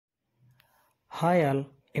Hi all,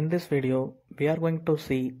 in this video we are going to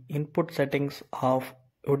see input settings of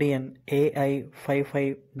Yudian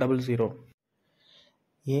AI5500.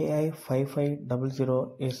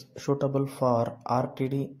 AI5500 is suitable for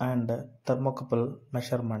RTD and thermocouple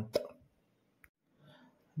measurement.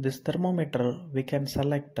 This thermometer we can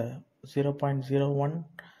select 0.01,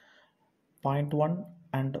 0.1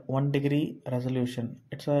 and 1 degree resolution.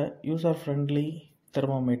 It's a user-friendly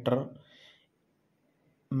thermometer.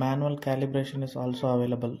 Manual calibration is also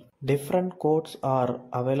available. Different codes are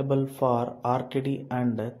available for RTD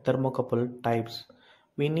and thermocouple types.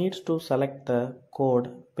 We need to select the code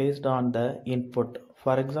based on the input.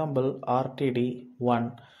 For example, RTD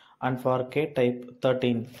 1 and for K type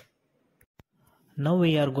 13. Now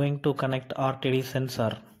we are going to connect RTD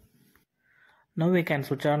sensor. Now we can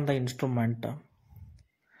switch on the instrument.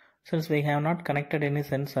 Since we have not connected any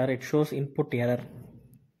sensor, it shows input error.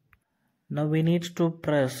 Now we need to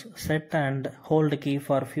press set and hold key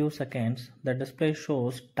for few seconds. The display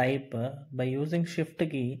shows type. By using shift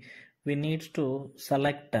key, we need to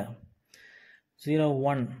select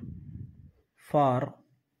 01 for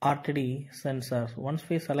RTD sensors. Once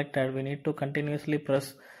we selected, we need to continuously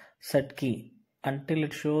press set key until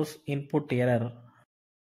it shows input error.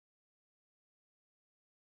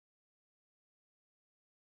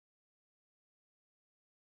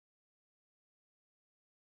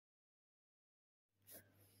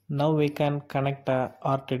 Now we can connect a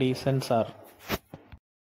RTD sensor.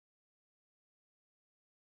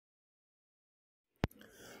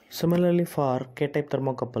 Similarly for K-type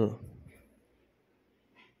thermocouple.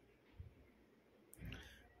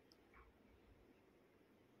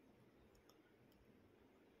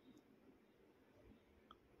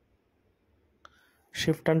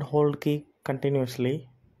 Shift and hold key continuously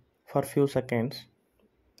for few seconds.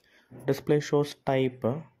 Display shows type.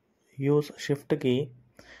 Use shift key.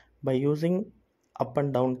 By using up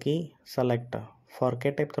and down key, select. For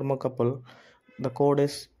K-type thermocouple, the code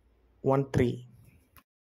is 13.